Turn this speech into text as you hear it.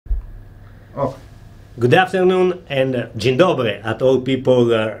Oh. Good afternoon and dzień dobry at all people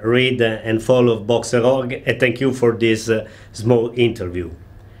read and follow Boxer.org, and thank you for this small interview.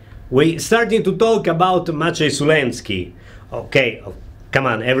 We starting to talk about Maciej Sulęcki. Okay, come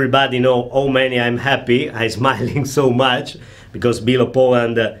on, everybody know how many I'm happy, I'm smiling so much because Below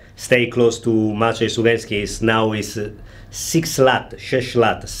Poland stay close to Maciej Sulęcki. Is now is 6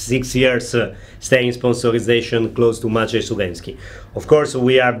 years staying sponsorization close to Maciej Sulęcki. Of course,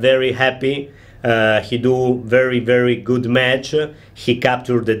 we are very happy. He do very good match. He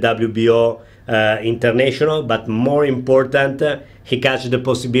captured the WBO international, but more important, he catch the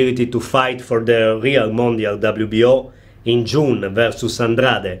possibility to fight for the real Mondial WBO in June versus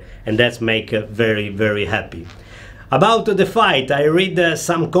Andrade, and that's make very happy. About the fight, I read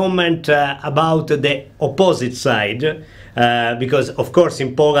some comment about the opposite side, because of course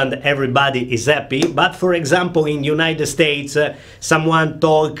in Poland everybody is happy, but for example in United States someone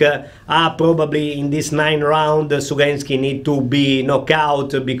talk probably in this 9 round Sulęcki need to be knocked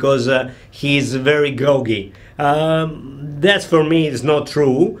out because he's very groggy. That's for me is not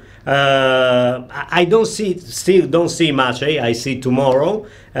true. I still don't see Maciej. I see tomorrow,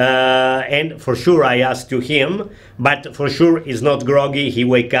 and for sure I asked to him, but for sure he's not groggy. He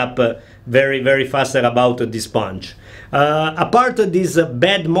wake up very faster about this punch. Apart of this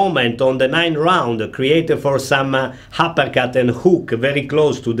bad moment on the 9th round created for some uppercut and hook very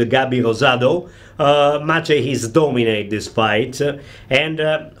close to the Gabi Rosado, Maciej is dominate this fight, and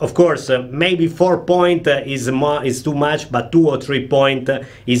of course maybe 4 point is too much, but 2 or 3 point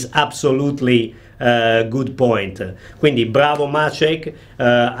is absolutely good point. Quindi bravo Maciej,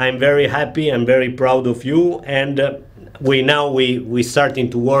 I'm very happy, I'm very proud of you, and we starting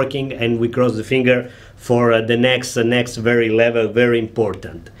to working, and we cross the finger for the next very level, very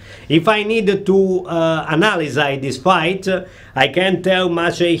important. If I need to analyze this fight, I can tell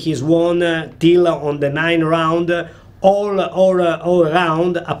Maciej he's won till on the 9th round, all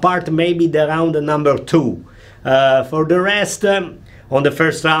around, apart maybe the round number 2. For the rest, on the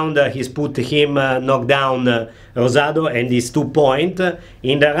first round, he's put him knocked down Rosado, and his 2 point.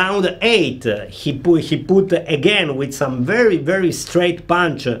 In the round 8, he put again with some very straight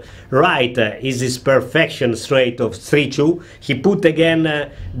punch. Right, is his perfection straight of 3-2. He put again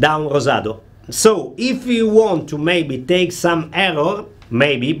down Rosado. So if you want to maybe take some error,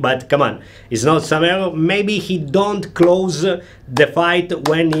 maybe, but come on, it's not some error. Maybe he don't close the fight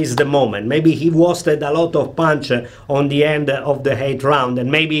when is the moment. Maybe he wasted a lot of punch on the end of the 8th round,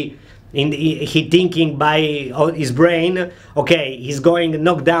 and maybe he thinking by his brain, okay, he's going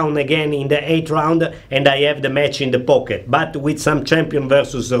knock down again in the 8th round, and I have the match in the pocket. But with some champion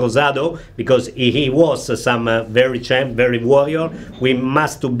versus Rosado, because he was some very warrior, we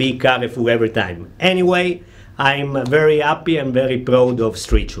must to be careful every time. Anyway, I'm very happy and very proud of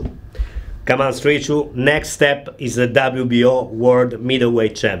Strichu. Come on, Strichu, next step is the WBO World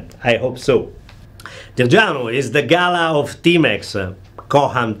Middleweight Champ. I hope so. Dzierżoniowie is the gala of Timex,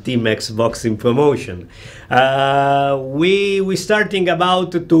 Kocham Timex boxing promotion. We starting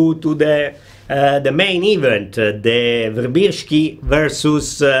about to the main event, the Brioschi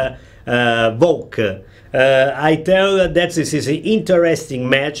versus Boks. I tell that this is an interesting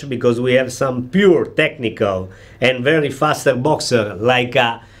match because we have some pure technical and very faster boxer like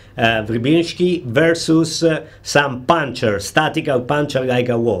Brioschi versus some puncher, statical puncher like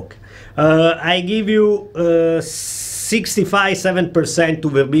a walk. I give you 65-7% to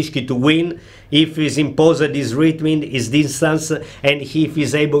Brioschi to win if he's imposed his rhythm, his distance, and if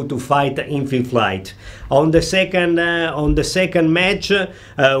he's able to fight in field flight. On the second match,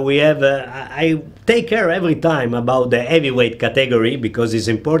 we have I take care every time about the heavyweight category because it's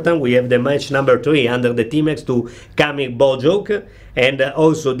important. We have the match number 3 under the Timex to Kamil Bojok, and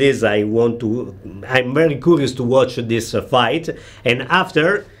also this I'm very curious to watch this fight, and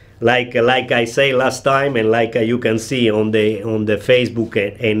after. Like I say last time, and like you can see on the Facebook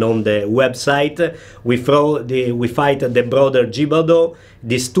and on the website, we fight the brother Gibado.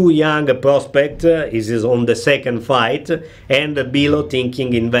 These 2 young prospects is on the second fight, and Bilo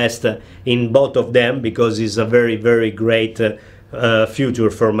thinking invest in both of them because it's a very great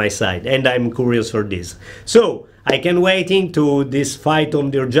future for my side, and I'm curious for this. So I can waiting to this fight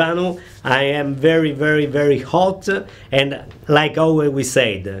on Dzierżoniowie. I am very hot, and like always we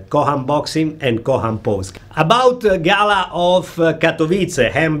said, kocham boxing and kocham Polska. About gala of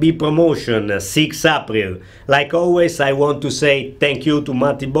Katowicach, MB promotion, 6 April. Like always, I want to say thank you to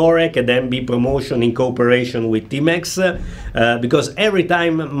Mati Borek and MB promotion in cooperation with Timex, because every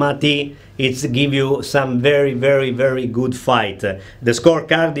time Mati it's give you some very, very, very good fight. The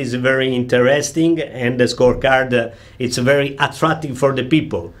scorecard is very interesting, and the scorecard it's very attractive for the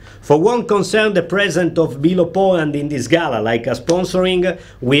people. For one concern, the presence of Bilo Poland in this gala, like a sponsoring,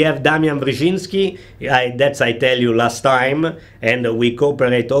 we have Damian Brzezinski, that's I tell you last time, and we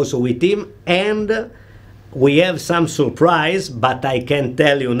cooperate also with him, and we have some surprise, but I can't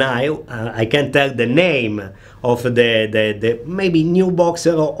tell you now. I can't tell the name of the maybe new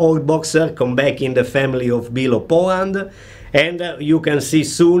boxer or old boxer come back in the family of Bilo Poland, and you can see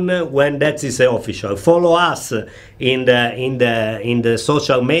soon when that is official. Follow us in the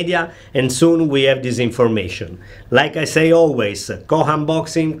social media, and soon we have this information. Like I say always, kocham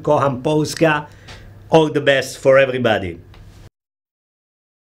boxing, kocham Polska. All the best for everybody.